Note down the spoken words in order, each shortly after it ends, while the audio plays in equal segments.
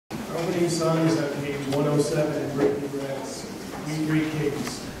Opening song is on page 107 in Brittany Brett's We Three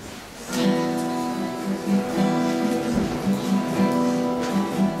Kings.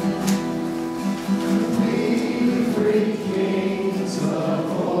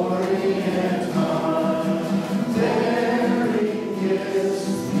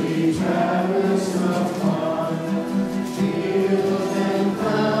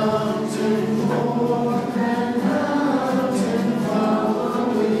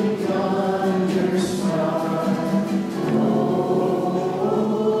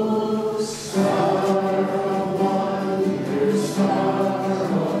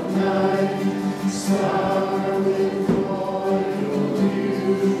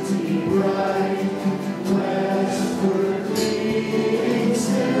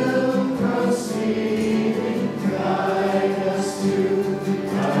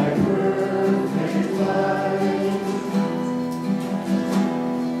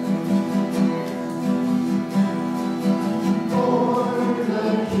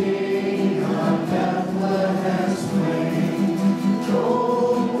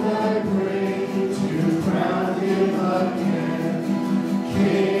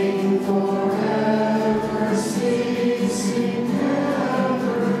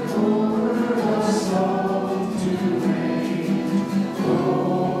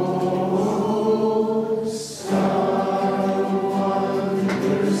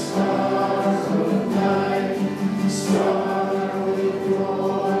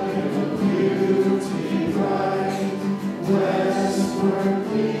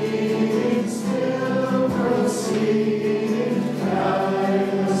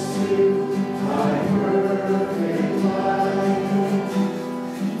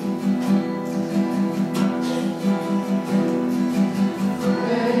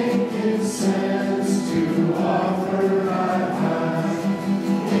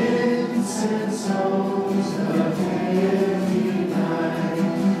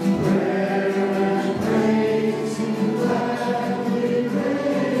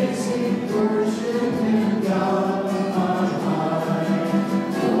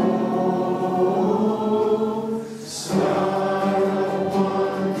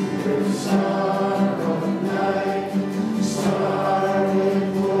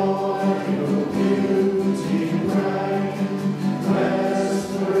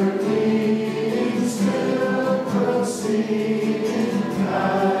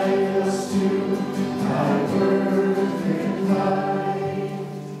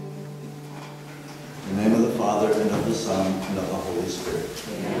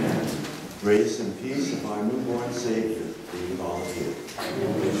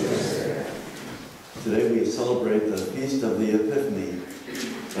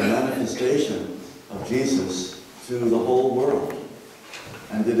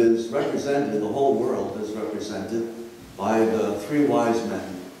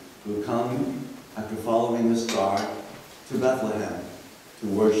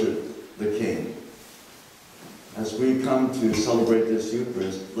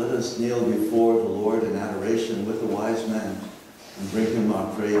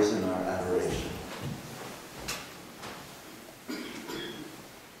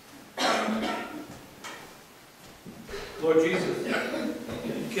 Lord Jesus,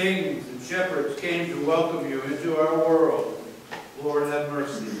 kings and shepherds came to welcome you into our world. Lord, have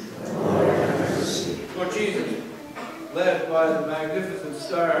mercy. Lord, have mercy. Lord Jesus, led by the magnificent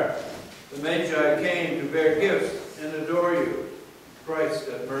star, the Magi came to bear gifts and adore you. Christ,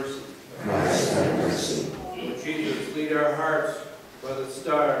 have mercy. Christ, have mercy. Lord Jesus, lead our hearts by the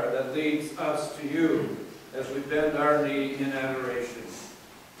star that leads us to you as we bend our knee in adoration.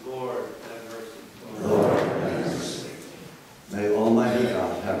 Lord, have mercy. Lord, have mercy. May Almighty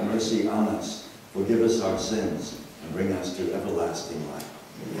God have mercy on us, forgive us our sins, and bring us to everlasting life.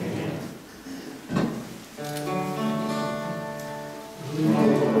 Amen.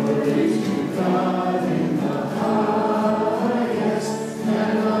 Glory to God in the highest,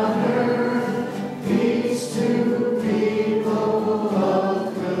 and on earth peace to people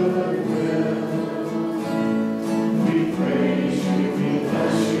of good will. We praise you, we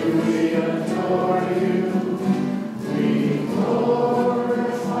bless you, we adore you. We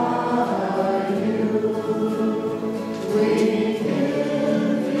glorify you. We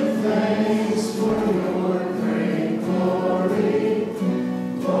give you thanks for your great glory.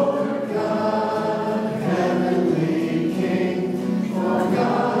 Lord God,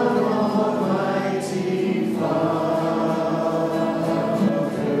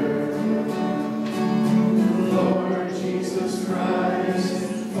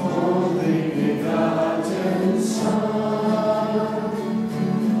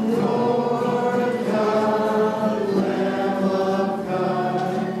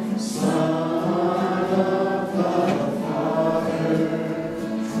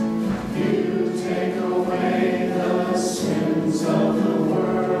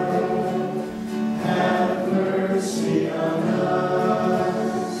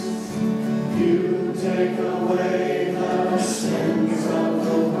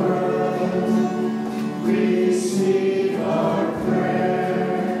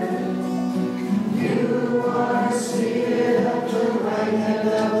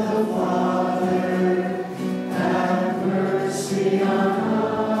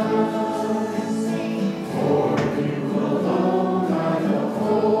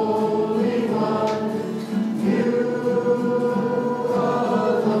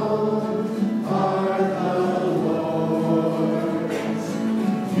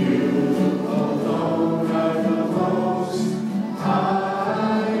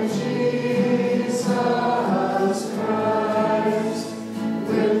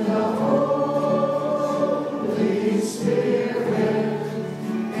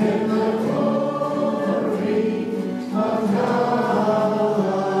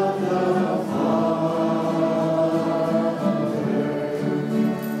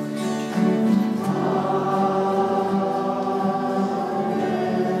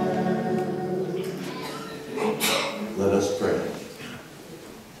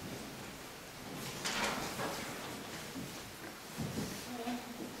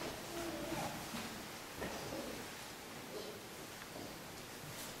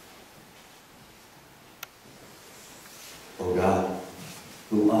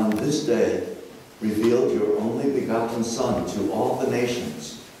 who on this day revealed your only begotten Son to all the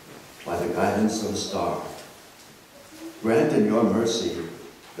nations by the guidance of a star. Grant in your mercy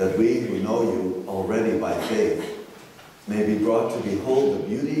that we who know you already by faith may be brought to behold the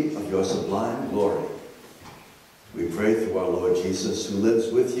beauty of your sublime glory. We pray through our Lord Jesus, who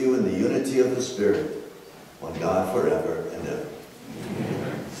lives with you in the unity of the Spirit, one God forever and ever. Amen.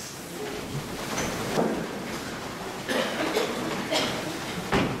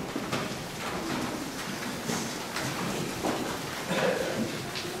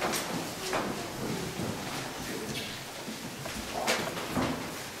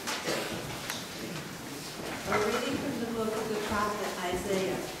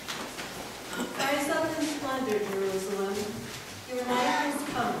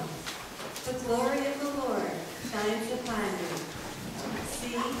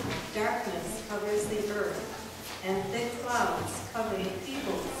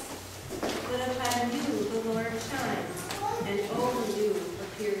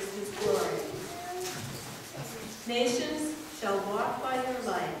 Nations shall walk by your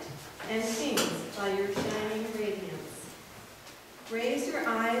light, and kings by your shining radiance. Raise your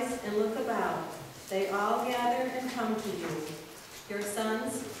eyes and look about. They all gather and come to you, your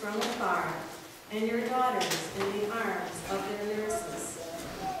sons from afar, and your daughters in the arms of their nurses.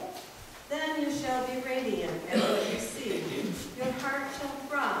 Then you shall be radiant at what you see. Your heart shall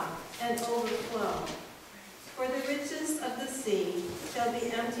throb and overflow. For the riches of the sea shall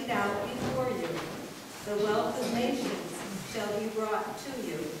be emptied out before you. The wealth of nations shall be brought to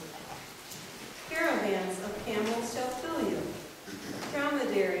you. Caravans of camels shall fill you.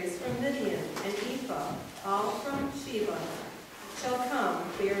 Dromedaries from Midian and Ephah, all from Sheba, shall come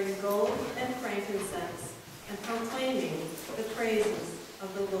bearing gold and frankincense and proclaiming the praises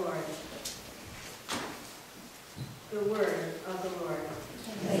of the Lord. The word of the Lord.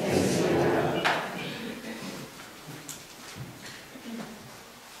 Thanks be to God.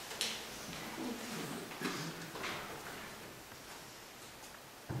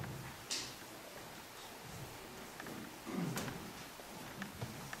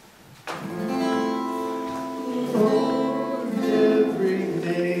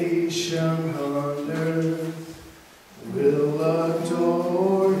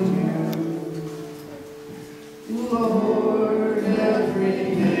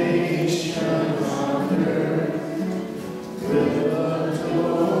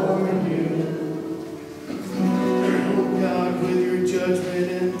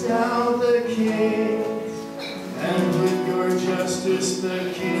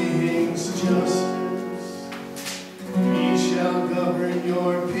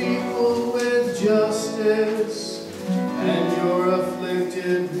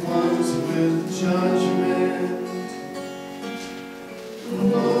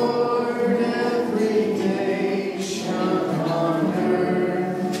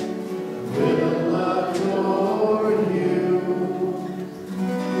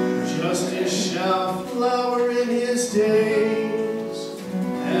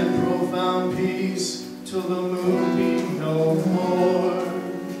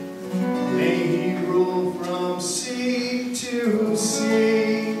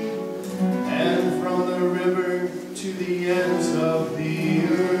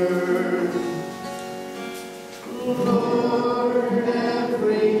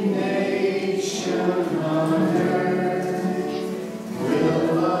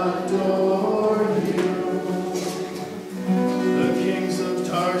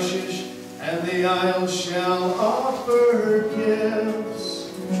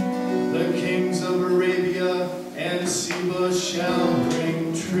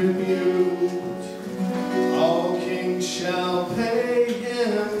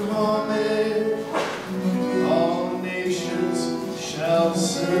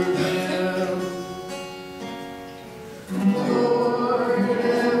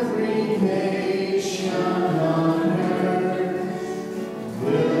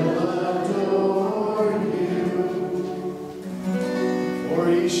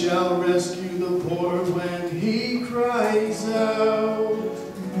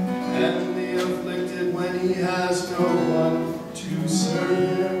 When he has no one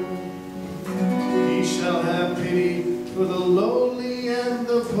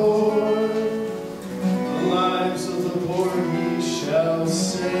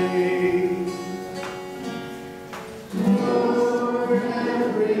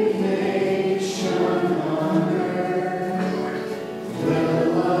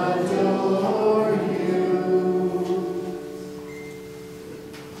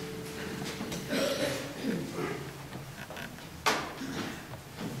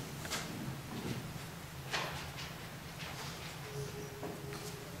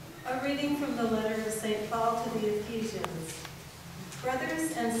A reading from the letter of St. Paul to the Ephesians.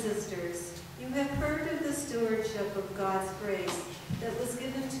 Brothers and sisters, you have heard of the stewardship of God's grace that was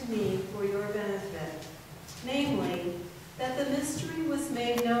given to me for your benefit, namely, that the mystery was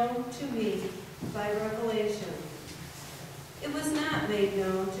made known to me by revelation. It was not made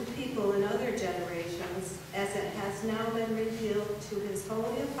known to people in other generations, as it has now been revealed to his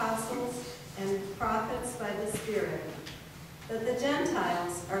holy apostles and prophets by the Spirit, that the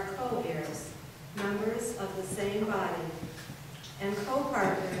Gentiles are co-heirs, members of the same body, and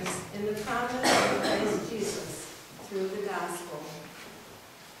co-partners in the promise of Christ Jesus through the gospel.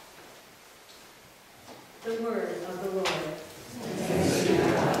 The word of the Lord. Thanks be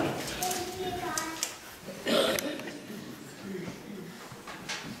to God.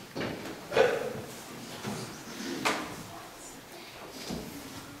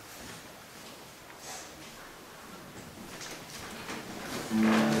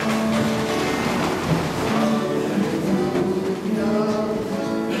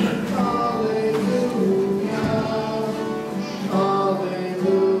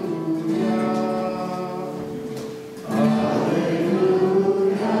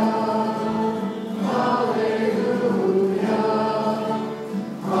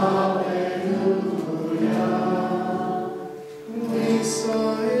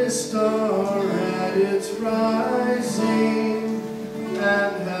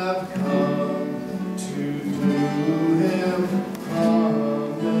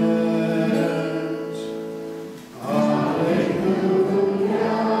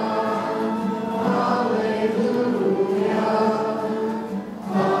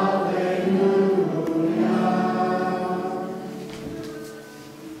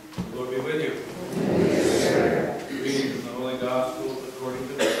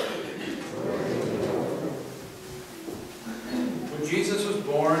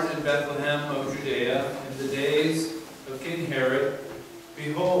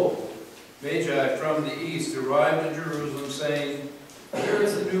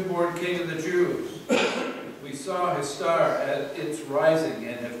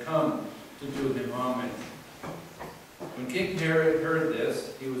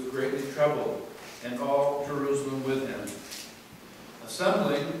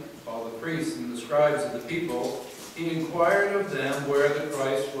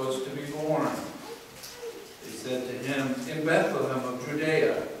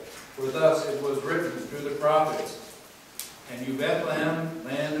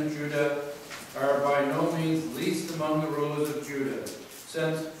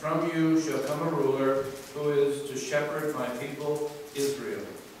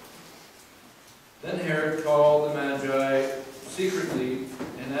 Then Herod called the Magi secretly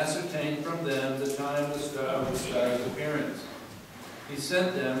and ascertained from them the time of the star's appearance. He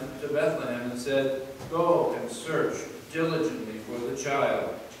sent them to Bethlehem and said, "Go and search diligently for the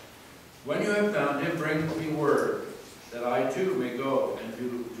child. When you have found him, bring me word, that I too may go and do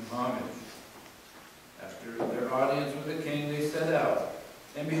him homage." After their audience with the king, they set out.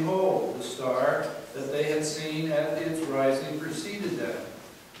 And behold, the star that they had seen at its rising preceded them,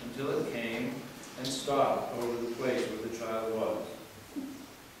 until it came and stopped over the place where the child was.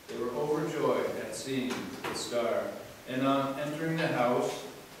 They were overjoyed at seeing the star. And on entering the house,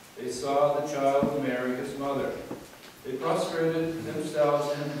 they saw the child with Mary, his mother. They prostrated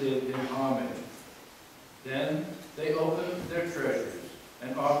themselves and did him homage. Then they opened their treasures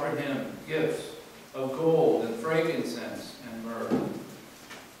and offered him gifts of gold and frankincense and myrrh.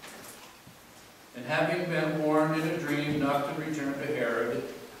 And having been warned in a dream not to return to Herod,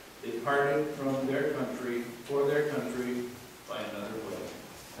 they parted from their country, for their country, by another way.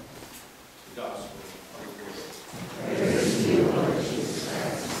 The Gospel of the Lord. Praise to you, Lord Jesus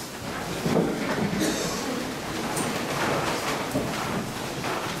Christ.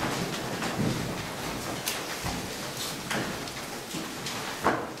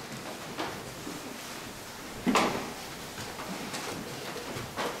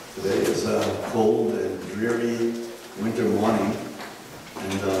 Today is a cold and dreary winter morning,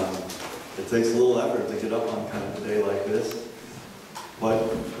 and it takes a little effort to get up on kind of a day like this.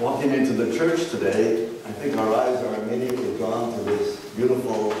 But walking into the church today, I think our eyes are immediately drawn to this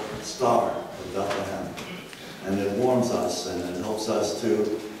beautiful star of Bethlehem. And it warms us and it helps us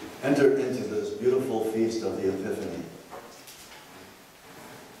to enter into this beautiful feast of the Epiphany.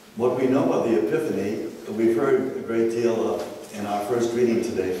 What we know of the Epiphany, we've heard a great deal of in our first reading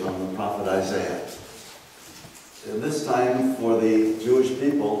today from the prophet Isaiah. This time for the Jewish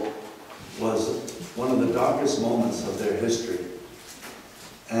people was one of the darkest moments of their history.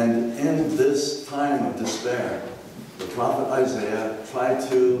 And in this time of despair, the prophet Isaiah tried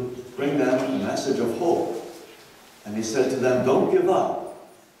to bring them a message of hope. And he said to them, don't give up.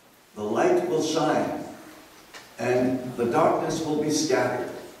 The light will shine, and the darkness will be scattered.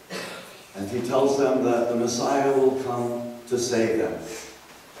 And he tells them that the Messiah will come to save them.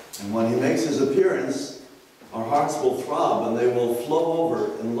 And when he makes his appearance, our hearts will throb and they will flow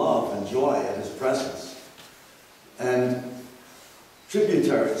over in love and joy at his presence. And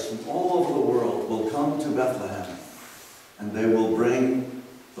tributaries from all over the world will come to Bethlehem, and they will bring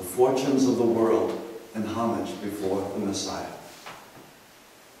the fortunes of the world in homage before the Messiah.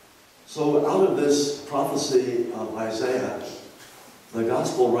 So out of this prophecy of Isaiah, the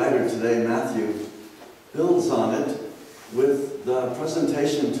gospel writer today, Matthew, builds on it with the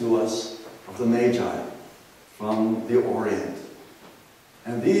presentation to us of the Magi from the Orient.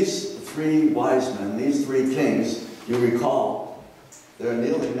 And these three wise men, these three kings, you recall, they're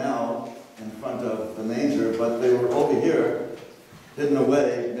kneeling now in front of the manger, but they were over here, hidden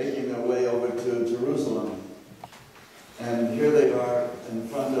away, making their way over to Jerusalem. And here they are in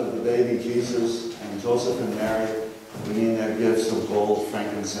front of the baby Jesus and Joseph and Mary, bringing their gifts of gold,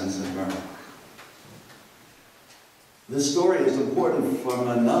 frankincense, and myrrh. This story is important from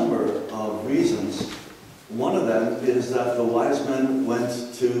a number of reasons. One of them is that the wise men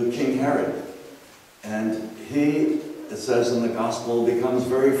went to King Herod, and he, it says in the gospel, becomes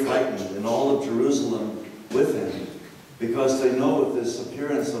very frightened, and all of Jerusalem with him, because they know with this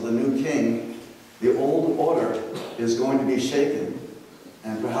appearance of the new king, the old order is going to be shaken,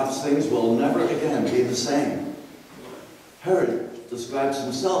 and perhaps things will never again be the same. Herod describes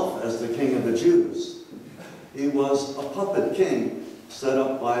himself as the king of the Jews. He was a puppet king set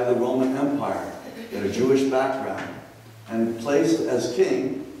up by the Roman Empire. He had a Jewish background. And placed as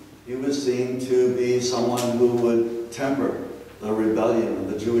king, he was seen to be someone who would temper the rebellion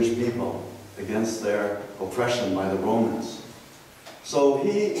of the Jewish people against their oppression by the Romans. So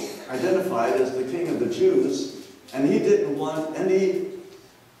he identified as the king of the Jews, and he didn't want any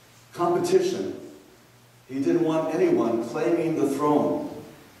competition. He didn't want anyone claiming the throne.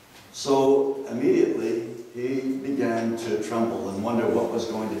 So immediately he began to tremble and wonder what was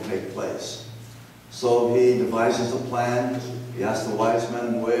going to take place. So he devises a plan. He asked the wise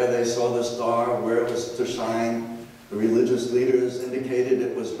men where they saw the star, where it was to shine. The religious leaders indicated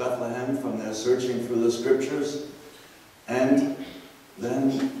it was Bethlehem from their searching through the scriptures. And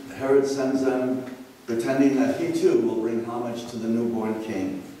then Herod sends them pretending that he too will bring homage to the newborn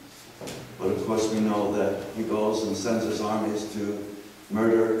king. But of course we know that he goes and sends his armies to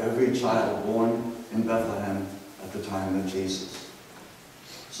murder every child born in Bethlehem at the time of Jesus.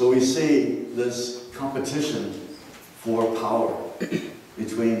 So we see this competition for power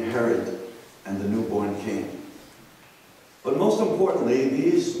between Herod and the newborn king. But most importantly,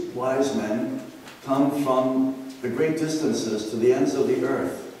 these wise men come from the great distances to the ends of the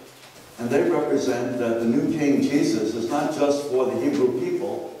earth. And they represent that the new King Jesus is not just for the Hebrew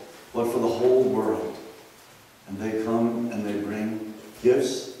people, but for the whole world. And they come and they bring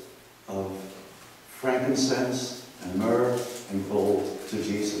gifts of frankincense and myrrh and gold to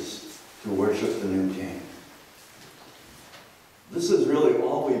Jesus to worship the new King. This is really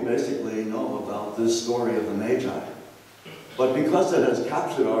all we basically know about this story of the Magi. But because it has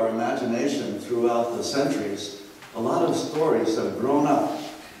captured our imagination throughout the centuries, a lot of stories have grown up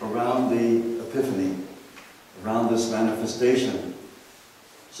around the Epiphany, around this manifestation.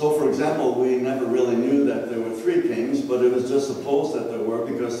 So, for example, we never really knew that there were three kings, but it was just supposed that there were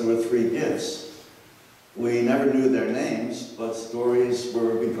because there were three gifts. We never knew their names, but stories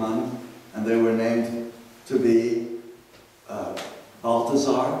were begun, and they were named to be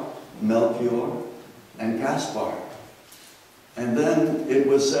Balthazar, Melchior, and Gaspar. And then it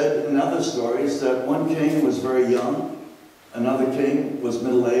was said in other stories that one king was very young, another king was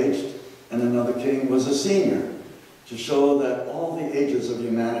middle-aged, and another king was a senior, to show that all the ages of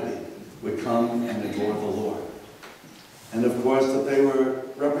humanity would come and adore the Lord. And of course that they were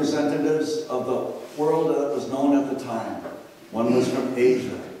representatives of the world that was known at the time. One was from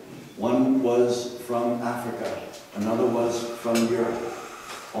Asia, one was from Africa, another was from Europe,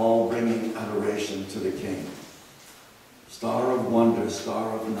 all bringing adoration to the King. Star of wonder,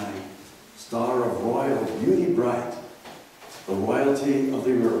 star of night, star of royal beauty bright, the royalty of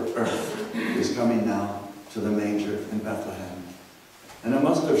the earth is coming now to the manger in Bethlehem. And it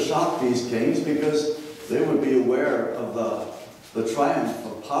must have shocked these kings because they would be aware of the triumph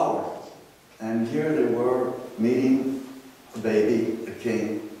of power. And here they were meeting a baby, a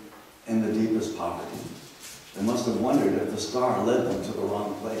king, in the deepest poverty. They must have wondered if the star led them to the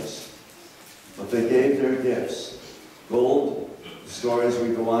wrong place. But they gave their gifts. Gold, the stories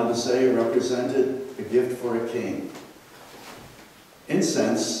we go on to say, represented a gift for a king.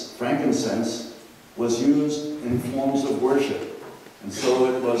 Incense, frankincense was used in forms of worship. And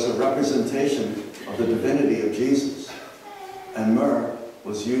so it was a representation of the divinity of Jesus. And myrrh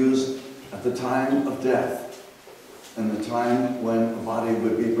was used at the time of death, and the time when a body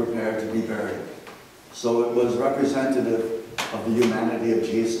would be prepared to be buried. So it was representative of the humanity of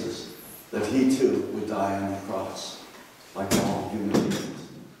Jesus, that he too would die on the cross, like all human beings.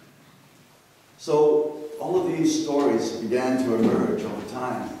 So all of these stories began to emerge over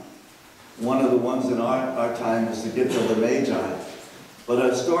time. One of the ones in our time is the gift of the Magi. But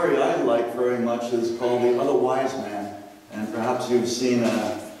a story I like very much is called The Other Wise Man. And perhaps you've seen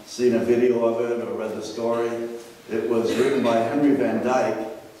a video of it or read the story. It was written by Henry Van Dyke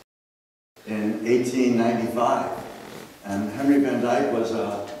in 1895. And Henry Van Dyke was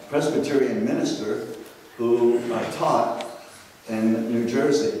a Presbyterian minister who taught in New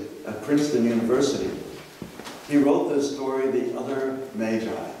Jersey at Princeton University. He wrote this story, The Other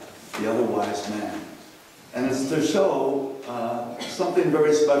Magi, The Other Wise Man. And it's to show something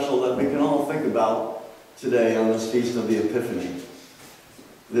very special that we can all think about today on this Feast of the Epiphany.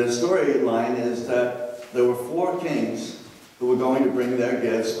 The storyline is that there were 4 kings who were going to bring their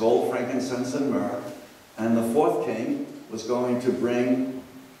gifts, gold, frankincense, and myrrh, and the 4th king was going to bring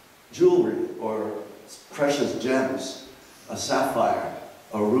jewelry or precious gems, a sapphire,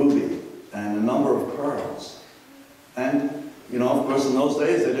 a ruby, and a number of pearls. And, you know, of course, in those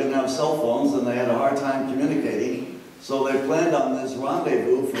days they didn't have cell phones and they had a hard time communicating. So they planned on this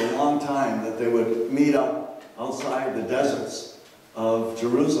rendezvous for a long time, that they would meet up outside the deserts of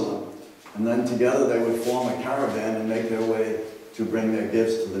Jerusalem. And then together they would form a caravan and make their way to bring their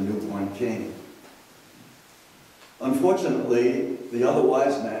gifts to the newborn king. Unfortunately, the other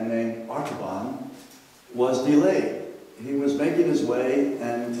wise man named Artaban was delayed. He was making his way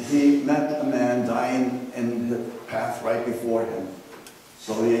and he met a man dying in the path right before him.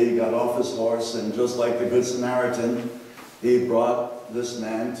 So he got off his horse, and just like the Good Samaritan, he brought this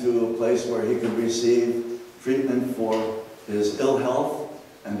man to a place where he could receive treatment for his ill health,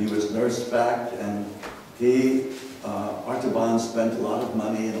 and he was nursed back, and Artaban spent a lot of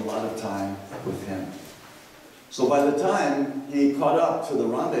money and a lot of time with him. So by the time he caught up to the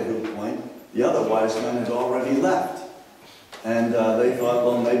rendezvous point, the other wise men had already left. And they thought,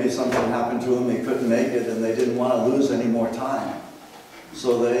 well, maybe something happened to him, he couldn't make it, and they didn't want to lose any more time.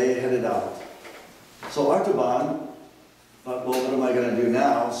 So they headed out. So Artaban thought, well, what am I going to do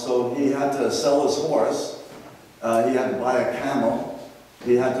now? So he had to sell his horse. He had to buy a camel.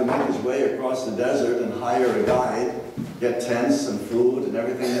 He had to make his way across the desert and hire a guide, get tents and food and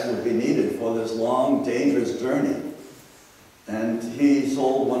everything that would be needed for this long, dangerous journey. And he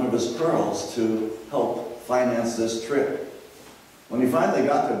sold one of his pearls to help finance this trip. When he finally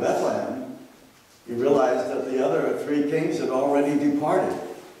got to Bethlehem, he realized that the other 3 kings had already departed,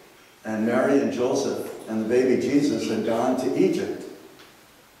 and Mary and Joseph and the baby Jesus had gone to Egypt.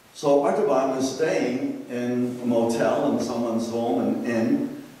 So Artaban was staying in a motel in someone's home, an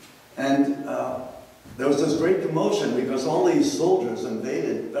inn, and there was this great commotion because all these soldiers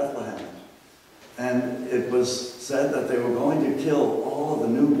invaded Bethlehem. And it was said that they were going to kill all of the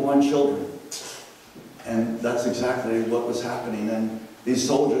newborn children. And that's exactly what was happening. And these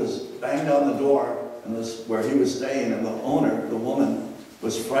soldiers banged on the door and this, where he was staying, and the owner, the woman,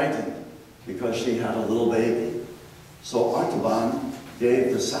 was frightened because she had a little baby. So Artaban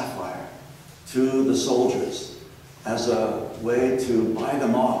gave the sapphire to the soldiers as a way to buy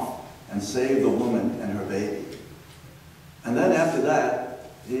them off and save the woman and her baby. And then after that,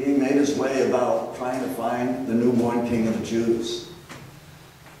 he made his way about trying to find the newborn king of the Jews.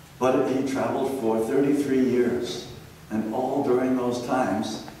 But he traveled for 33 years, and all during those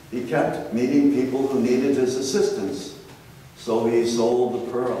times, he kept meeting people who needed his assistance. So he sold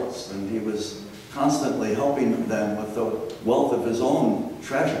the pearls, and he was constantly helping them with the wealth of his own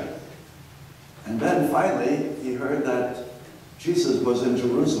treasure. And then finally, he heard that Jesus was in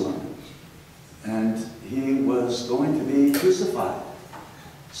Jerusalem, and he was going to be crucified.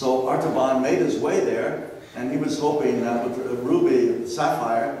 So Artaban made his way there, and he was hoping that with the ruby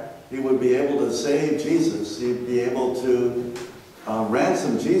sapphire, he would be able to save Jesus. He'd be able to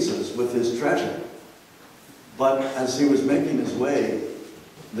ransom Jesus with his treasure. But as he was making his way,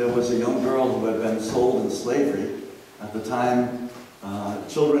 there was a young girl who had been sold in slavery. At the time,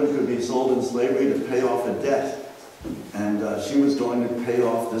 children could be sold in slavery to pay off a debt. And she was going to pay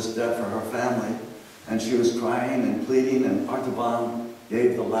off this debt for her family. And she was crying and pleading, and Artaban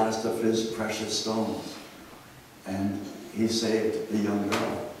gave the last of his precious stones. And he saved the young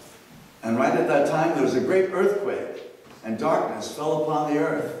girl. And right at that time, there was a great earthquake, and darkness fell upon the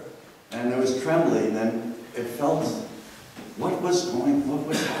earth. And there was trembling, and it felt what was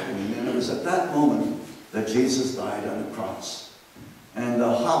happening. And it was at that moment that Jesus died on the cross. And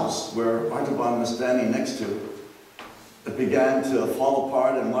the house where Artaban was standing next to, it began to fall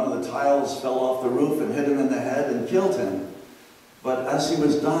apart, and one of the tiles fell off the roof and hit him in the head and killed him. But as he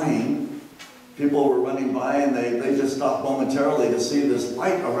was dying, people were running by, and they just stopped momentarily to see this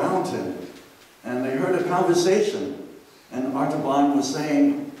light around him. And they heard a conversation, and Artaban was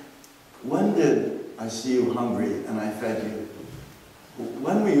saying, "When did I see you hungry and I fed you?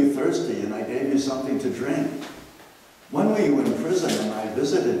 When were you thirsty and I gave you something to drink? When were you in prison and I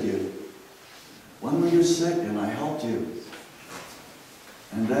visited you? When were you sick and I helped you?"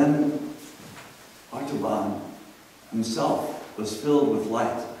 And then Artaban himself was filled with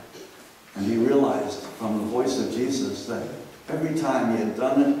light, and he realized from the voice of Jesus that every time he had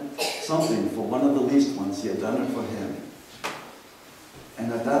done something for one of the least ones, he had done it for him.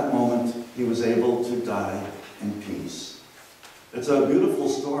 And at that moment, he was able to die in peace. It's a beautiful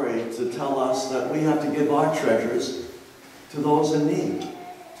story to tell us that we have to give our treasures to those in need,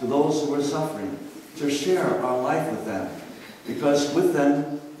 to those who are suffering, to share our life with them, because with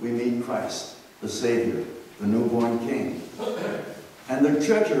them we meet Christ, the Savior, the newborn King. And the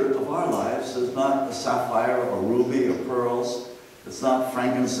treasure of our lives is not a sapphire or ruby or pearls. It's not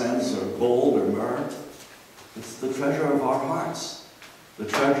frankincense or gold or myrrh. It's the treasure of our hearts, the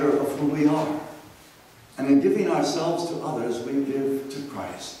treasure of who we are. And in giving ourselves to others, we give to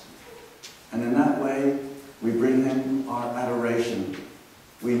Christ. And in that way, we bring him our adoration.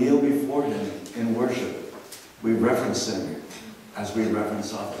 We kneel before him in worship. We reverence him as we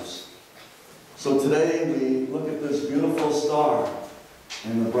reverence others. So today we look at this beautiful star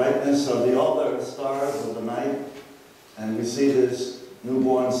in the brightness of the other stars of the night, and we see this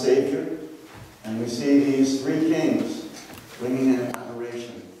newborn Savior, and we see these three kings bringing in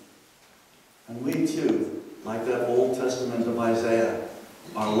adoration. And we too, like that Old Testament of Isaiah,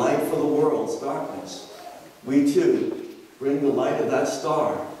 are light for the world's darkness. We too bring the light of that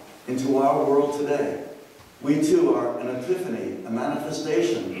star into our world today. We too are an epiphany, a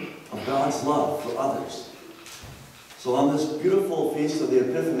manifestation of God's love for others. So on this beautiful feast of the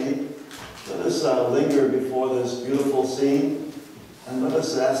Epiphany, let us linger before this beautiful scene, and let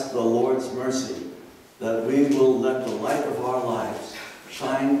us ask the Lord's mercy that we will let the light of our lives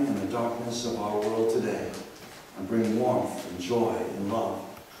shine in the darkness of our world today and bring warmth and joy and love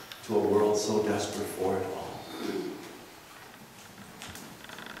to a world so desperate for it all.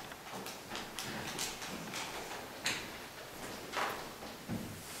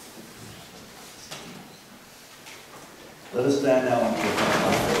 Let us stand now and profess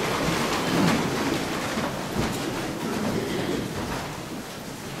our faith.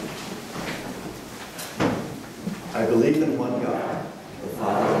 I believe in one God, the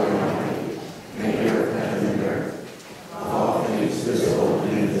Father Almighty, maker of heaven and earth, of all things visible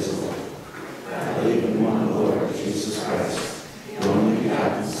and invisible. I believe in one Lord Jesus Christ, the only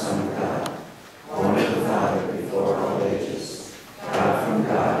begotten Son of God, born of the Father before all ages, God from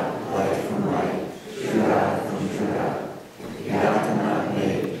God, light from light, true God from true God. Begotten, not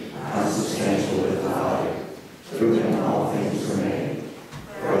made, consubstantial with the Father. Through him all things were made.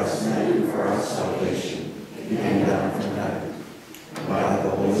 For us men and for our salvation, he came down from heaven. By the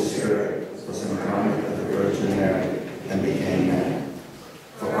Holy Spirit was incarnate of the Virgin Mary and became man.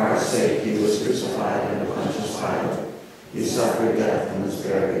 For our sake he was crucified under Pontius Pilate. He suffered death and was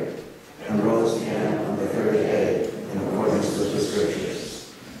buried, and rose again on the third day in accordance with the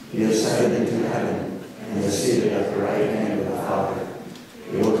Scriptures. He ascended into heaven and is seated at the right hand of the Father.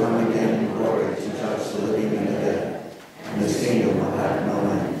 He will come again in glory to judge the living and the dead, and his kingdom will have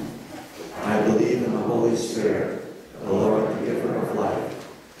no end. I believe in the Holy Spirit, the Lord, the giver of life,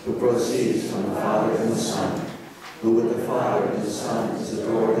 who proceeds from the Father and the Son, who with the Father and the Son is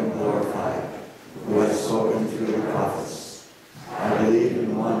adored and glorified, who has spoken through the prophets. I believe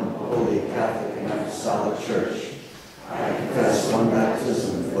in one holy, Catholic, and apostolic Church. I confess one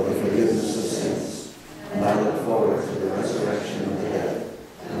baptism for the forgiveness of sins, and I look forward to the resurrection of the dead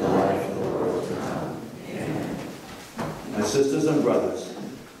and the life of the world to come. Amen. My sisters and brothers,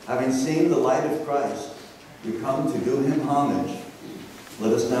 having seen the light of Christ, we come to do him homage.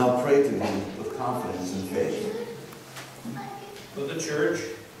 Let us now pray to him with confidence and faith. For the Church,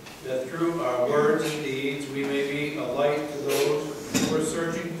 that through our words and deeds we may be a light to those who are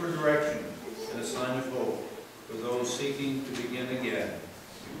searching for direction and a sign of hope for those seeking to begin again.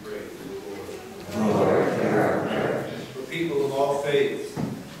 We pray to the Lord. Lord, hear our prayer. For people of all faiths,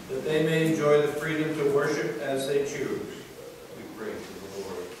 that they may enjoy the freedom to worship as they choose. We pray to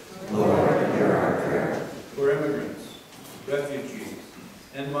the Lord. Lord, hear our prayer. For immigrants, refugees,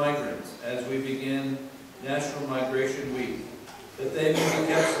 and migrants, as we begin National Migration Week, that they may be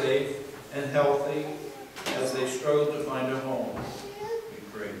kept safe and healthy as they struggle to find a home. We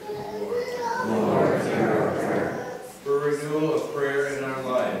pray to the Lord. Lord, hear our prayer. For renewal of prayer in our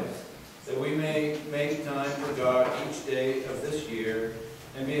lives, that we may make time for God each day of this year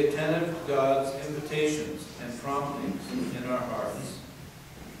and be attentive to God's invitations and promptings in our hearts.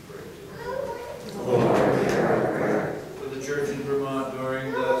 We pray to the Lord. Lord, hear our prayer. For the Church in Vermont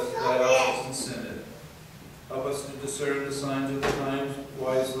during the Diocesan Synod, help us to discern the signs of the times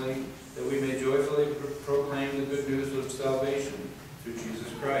wisely, that we may joyfully proclaim the good news of salvation through Jesus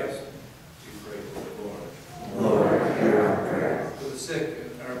Christ. We pray to the Lord. Lord, hear our prayer. For the sick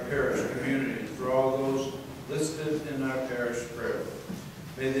in our parish community, and for all those listed in our parish prayer book,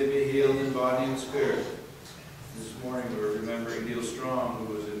 may they be healed in body and spirit. This morning we were remembering Neil Strong,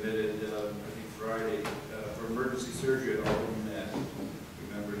 who was admitted, I think Friday, for emergency surgery at Alton Med.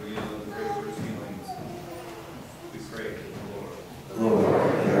 Remember Neil and pray for his healings. We pray to the Lord.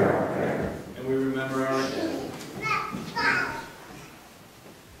 Lord, hear our prayer. And we remember our dead.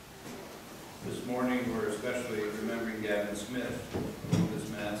 This morning we're especially remembering Gavin Smith, whom this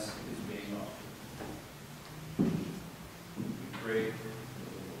Mass is being offered. We pray to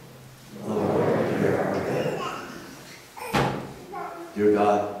the Lord. Lord, hear our prayer. Dear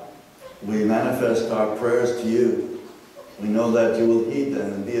God, we manifest our prayers to you. We know that you will heed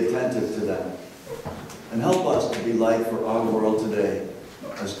them and be attentive to them. And help us to be light for our world today,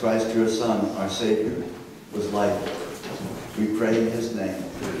 as Christ your Son, our Savior, was light. We pray in his name,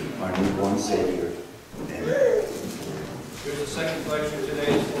 our newborn Savior. Amen. Here's the second lecture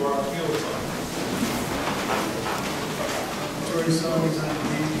today is for our field fund. Story songs on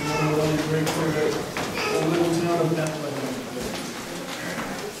page 101 in Great Prayer, the little town of Bethlehem.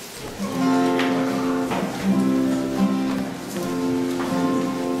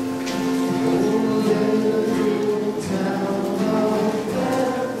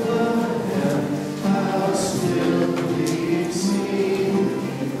 Still, the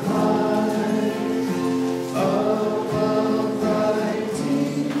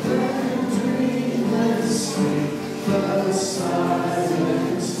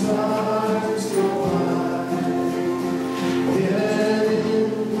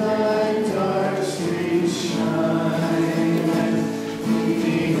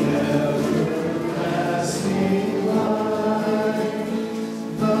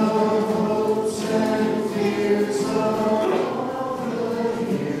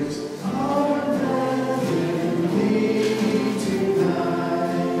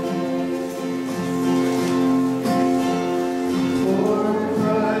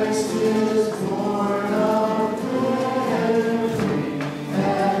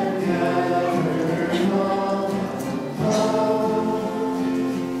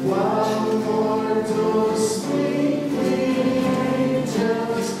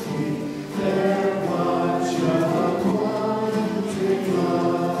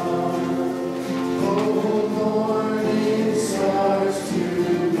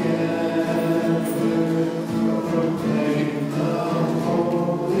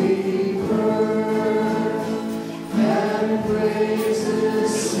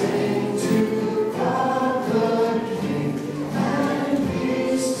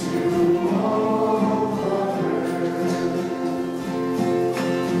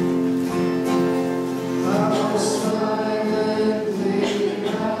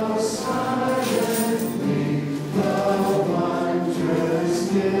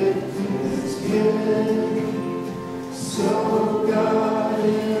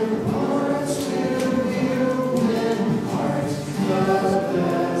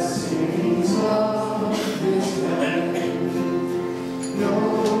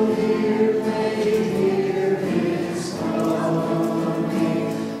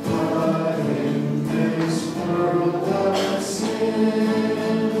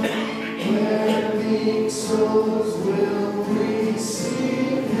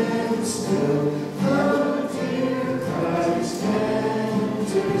dear Christ and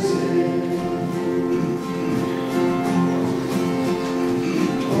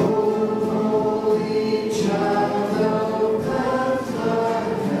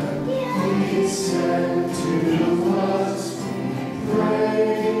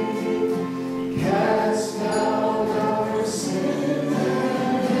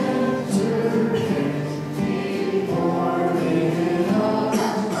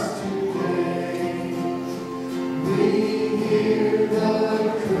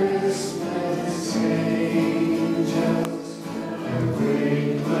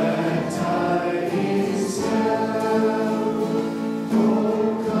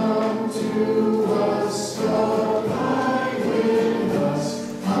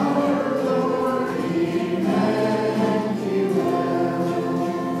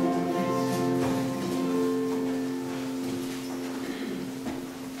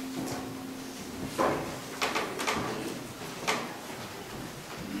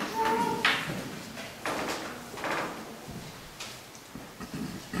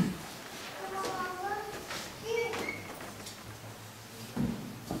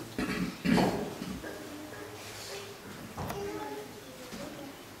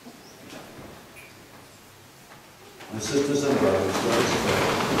Sisters and brothers, let us pray.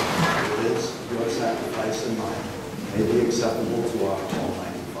 That this, your sacrifice and mine, may be acceptable to our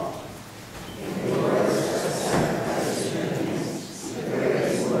Almighty Father.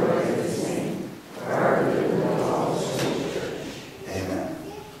 Amen.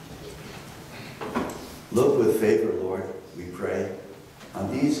 Look with favor, Lord, we pray,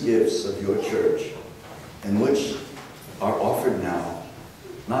 on these gifts of your church, in which are offered now,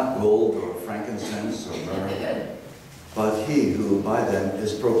 not gold or frankincense or myrrh, but he who by them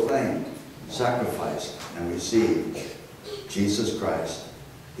is proclaimed, sacrificed, and received, Jesus Christ,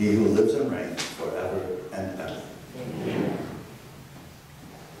 he who lives and reigns forever and ever. Amen.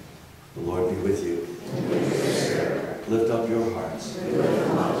 The Lord be with you. And with your spirit. Lift up your hearts. We lift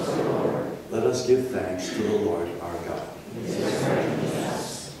them up to the Lord. Let us give thanks to the Lord our God. It is right and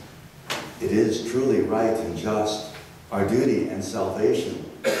just. It is truly right and just, our duty and salvation,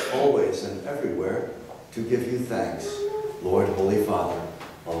 always and everywhere, to give you thanks, Lord, Holy Father,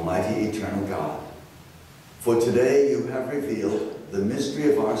 Almighty Eternal God. For today you have revealed the mystery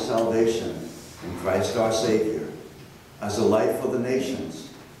of our salvation in Christ our Savior, as a light for the nations.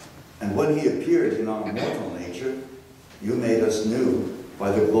 And when he appeared in our mortal nature, you made us new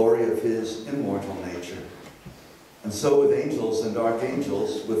by the glory of his immortal nature. And so with angels and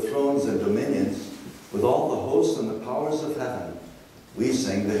archangels, with thrones and dominions, with all the hosts and the powers of heaven, we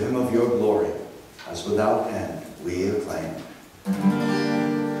sing the hymn of your glory, as without end we acclaim.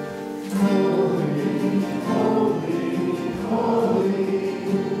 Holy, holy, holy,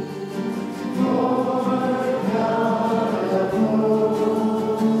 Lord God of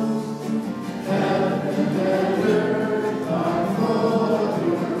hosts, heaven and earth are full of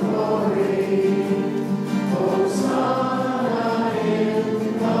your glory. Hosanna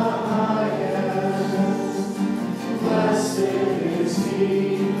in the highest. Blessed is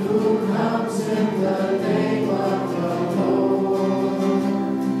he who comes in the name of the Lord.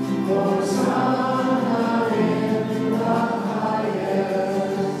 Hosanna in the highest.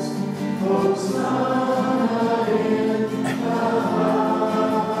 Hosanna in the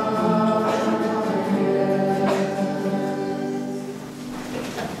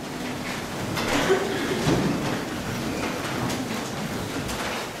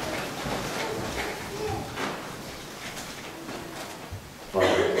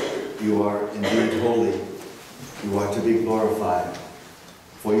Father, you are indeed holy. You are to be glorified.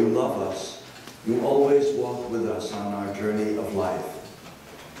 For you love us. You always walk with us on our journey of life.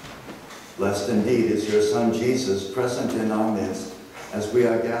 Blessed indeed is your Son Jesus, present in our midst as we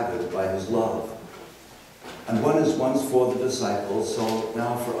are gathered by his love. And what is once for the disciples, so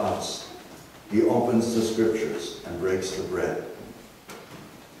now for us, he opens the scriptures and breaks the bread.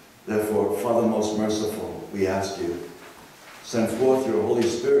 Therefore, Father most merciful, we ask you, send forth your Holy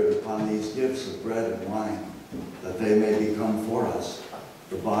Spirit upon these gifts of bread and wine, that they may become for us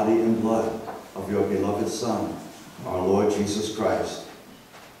the body and blood of your beloved Son, our Lord Jesus Christ.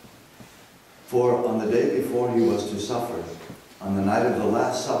 For on the day before he was to suffer, on the night of the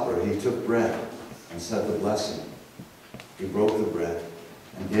Last Supper, he took bread and said the blessing. He broke the bread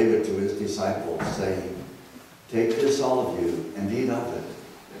and gave it to his disciples, saying, "Take this, all of you, and eat of it,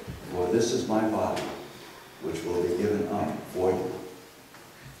 for this is my body, which will be given up for you."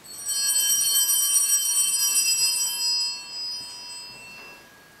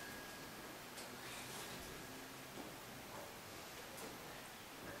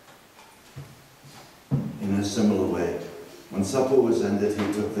 In a similar way, when supper was ended,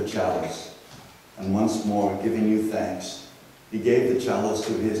 he took the chalice, and once more, giving you thanks, he gave the chalice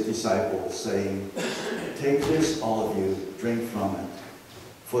to his disciples, saying, "Take this, all of you, drink from it,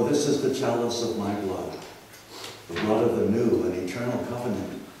 for this is the chalice of my blood, the blood of the new and eternal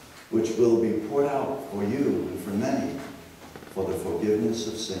covenant, which will be poured out for you and for many for the forgiveness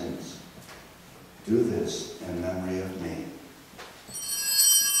of sins. Do this in memory of me."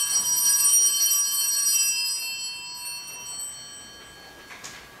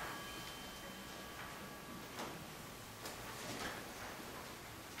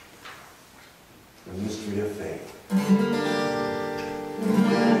 The mystery of faith.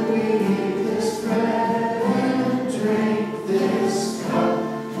 When we eat this bread and drink this cup,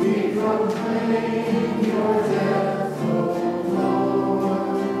 we proclaim your death, O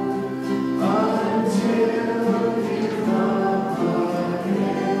Lord, until you come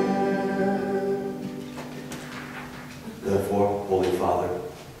again. Therefore, Holy Father,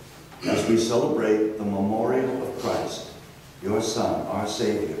 as we celebrate the memorial of Christ, your Son, our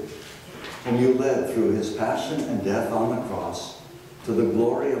Savior, whom you led through his passion and death on the cross to the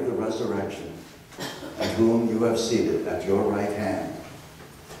glory of the resurrection, and whom you have seated at your right hand,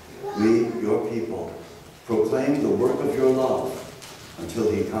 we, your people, proclaim the work of your love until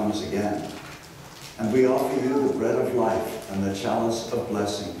he comes again. And we offer you the bread of life and the chalice of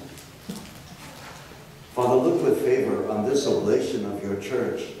blessing. Father, look with favor on this oblation of your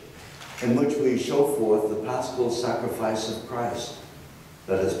church, in which we show forth the paschal sacrifice of Christ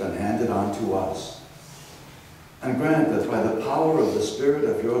that has been handed on to us. And grant that by the power of the Spirit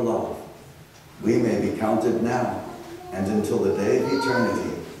of your love, we may be counted now and until the day of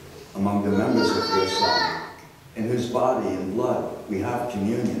eternity among the members of your Son, in whose body and blood we have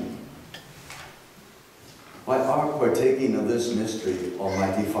communion. By our partaking of this mystery,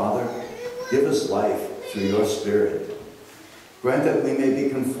 Almighty Father, give us life through your Spirit. Grant that we may be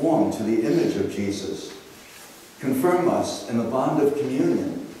conformed to the image of Jesus. Confirm us in the bond of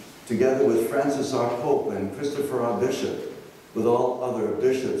communion, together with Francis our Pope and Christopher our Bishop, with all other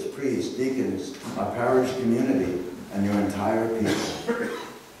bishops, priests, deacons, our parish community, and your entire people.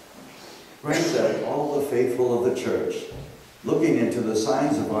 Grant that all the faithful of the Church, looking into the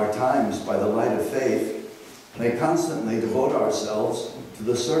signs of our times by the light of faith, may constantly devote ourselves to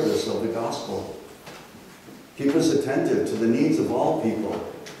the service of the gospel. Keep us attentive to the needs of all people,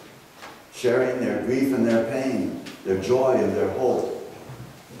 sharing their grief and their pain, their joy and their hope.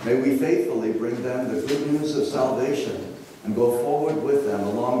 May we faithfully bring them the good news of salvation and go forward with them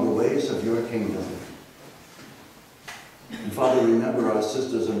along the ways of your kingdom. And Father, remember our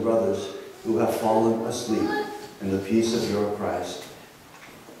sisters and brothers who have fallen asleep in the peace of your Christ.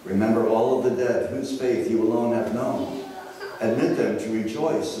 Remember all of the dead whose faith you alone have known. Admit them to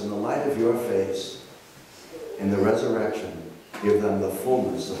rejoice in the light of your face. In the resurrection, give them the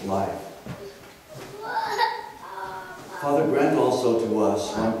fullness of life. Father, grant also to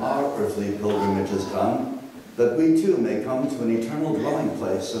us, when our earthly pilgrimage is done, that we too may come to an eternal dwelling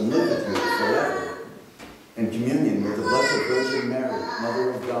place and live with you forever, in communion with the Blessed Virgin Mary,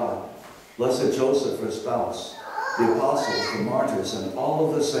 Mother of God, Blessed Joseph, her spouse, the apostles, the martyrs, and all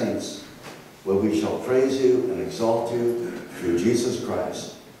of the saints, where we shall praise you and exalt you through Jesus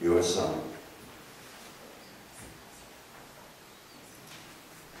Christ, your Son.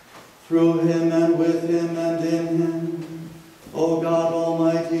 Through him and with him and in him, O God,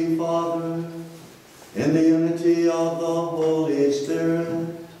 Almighty Father, in the unity of the Holy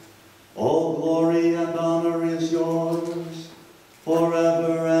Spirit, all glory and honor is yours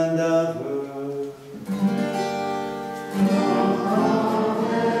forever and ever.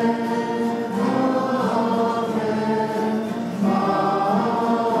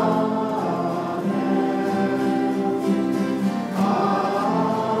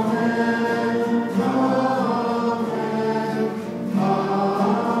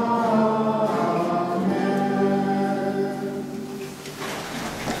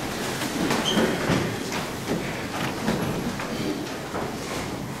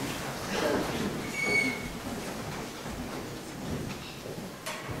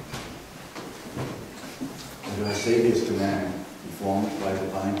 At our Savior's command, informed by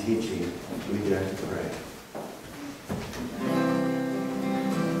divine teaching, we dare to pray.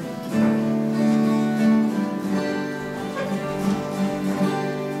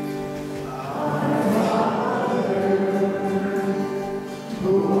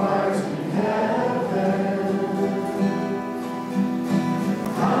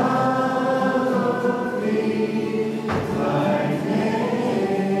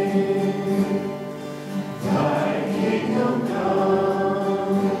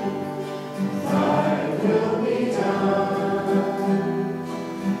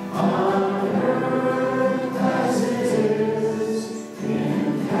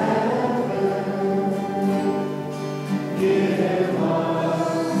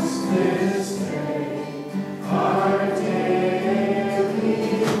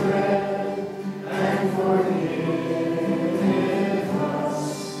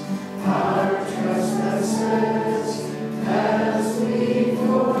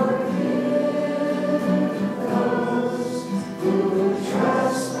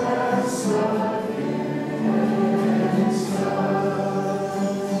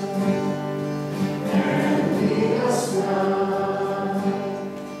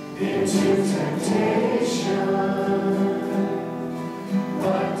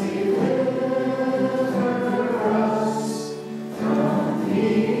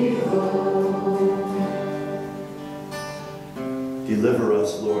 Deliver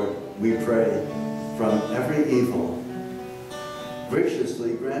us, Lord, we pray, from every evil.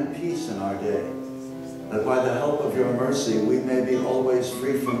 Graciously grant peace in our day, that by the help of your mercy we may be always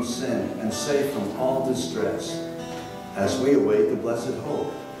free from sin and safe from all distress, as we await the blessed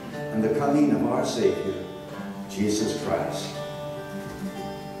hope and the coming of our Savior, Jesus Christ.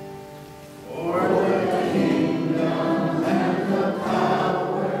 For the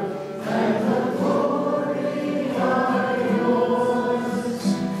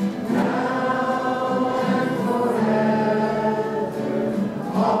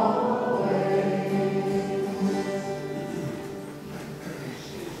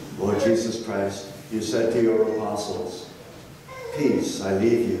said to your apostles, "Peace I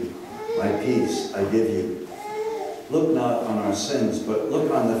leave you, my peace I give you. Look not on our sins, but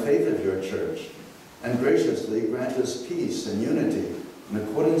look on the faith of your church, and graciously grant us peace and unity in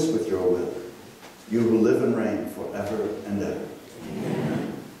accordance with your will, you who live and reign forever and ever."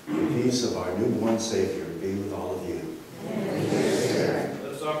 Amen. The peace of our newborn Savior be with all of you.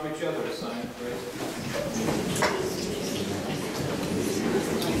 Let us offer each other a sign of praise.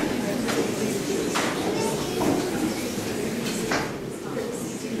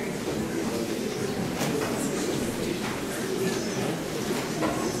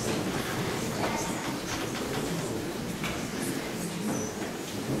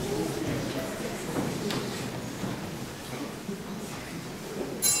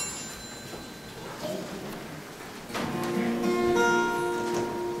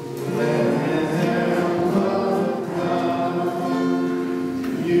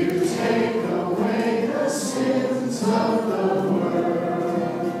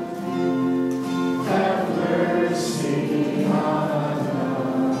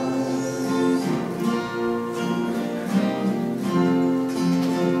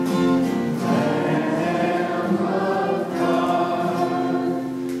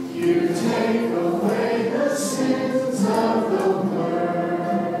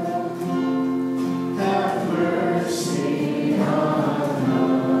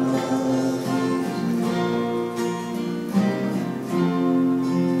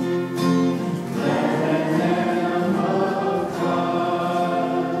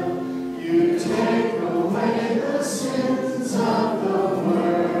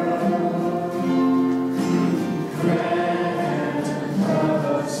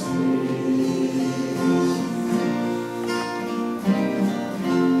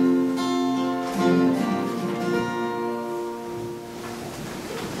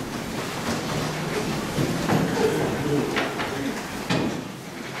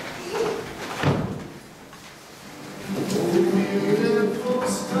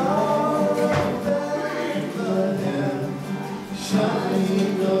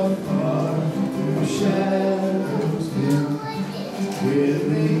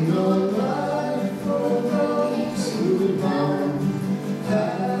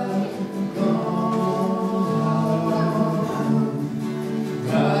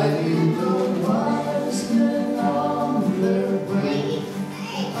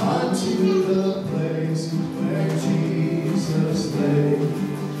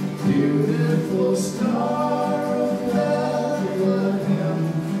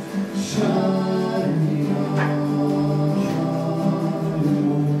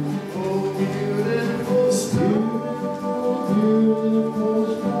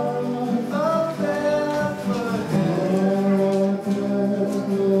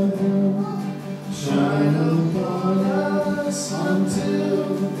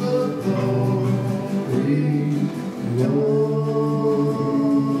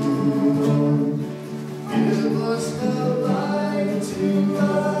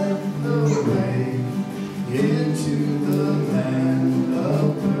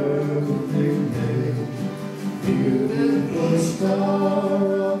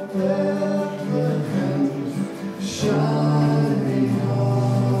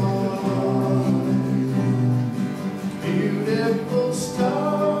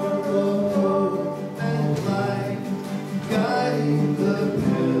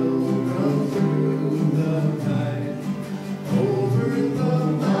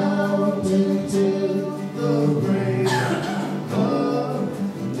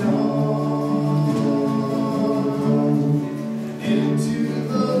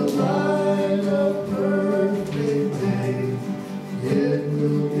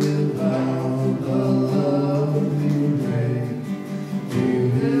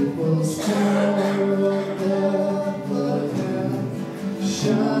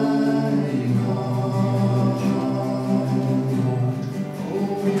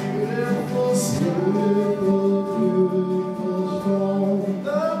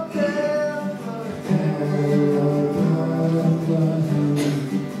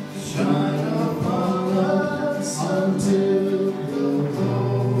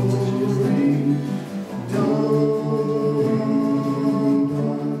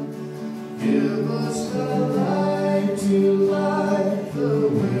 Give us the light to light the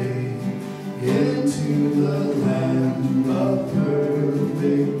way.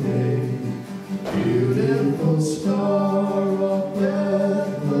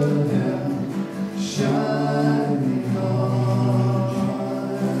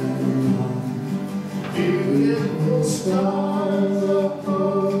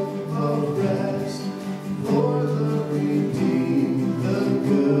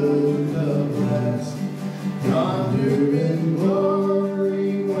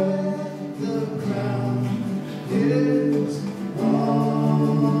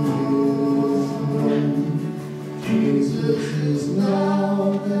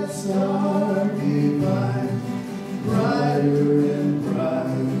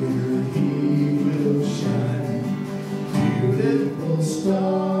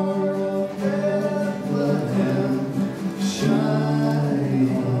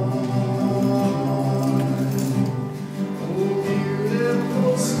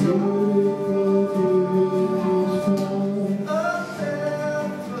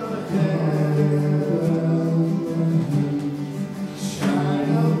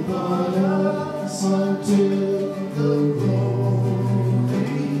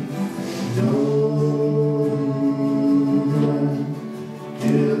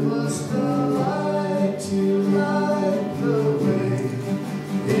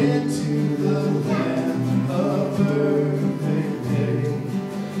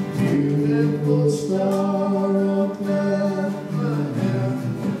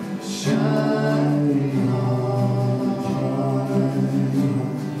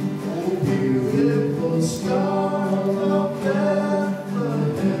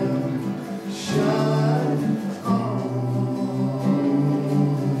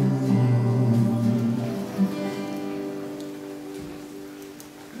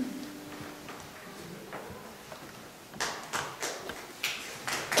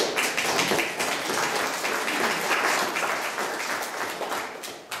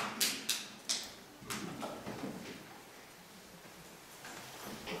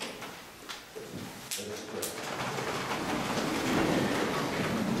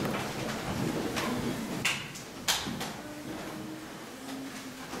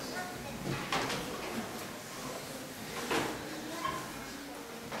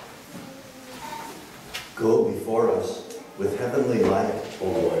 Go before us with heavenly light, O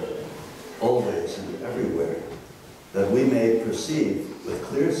Lord, always and everywhere, that we may perceive with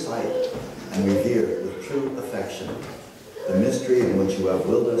clear sight and revere with true affection the mystery in which you have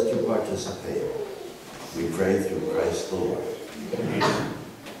willed us to participate. We pray through Christ the Lord. Amen.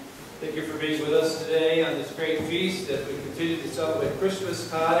 Thank you for being with us today on this great feast as we continue to celebrate Christmas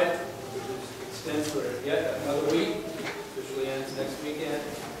Tide, which extends for yet another week, officially ends next weekend.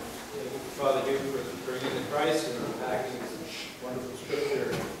 Thank you, Father Hugh, for bringing the Christ and unpacking such wonderful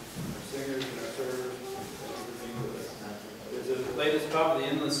scripture, our singers and our servers. Thank you for being with us. There's the latest cup of the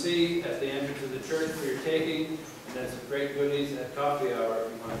Endless Sea at the entrance of the church for your taking, and then some great goodies at coffee hour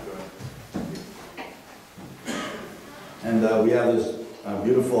if you want to join. And we have this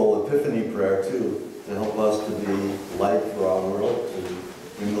beautiful Epiphany prayer, too, to help us to be light for our world, to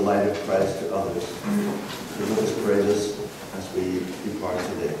bring the light of Christ to others. So let us pray this as we depart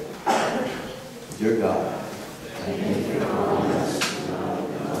today. Dear God, thank you for calling us to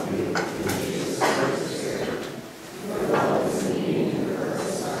love you.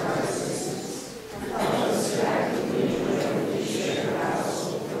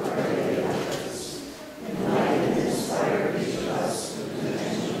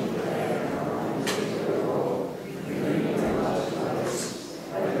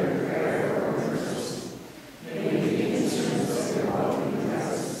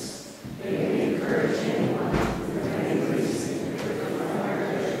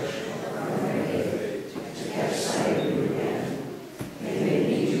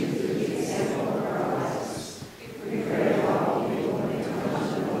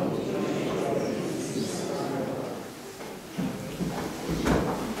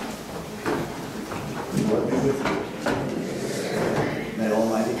 Lord be with you. May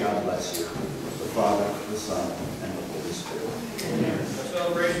Almighty God bless you, the Father, the Son, and the Holy Spirit. Amen. Our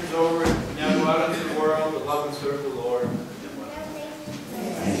celebration's over. Now go out into the world to love and serve the Lord.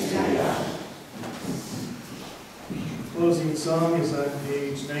 Thanks be to God. Closing song is on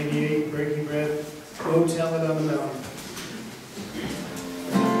page 98, Breaking Bread. Go Tell It on the Mountain.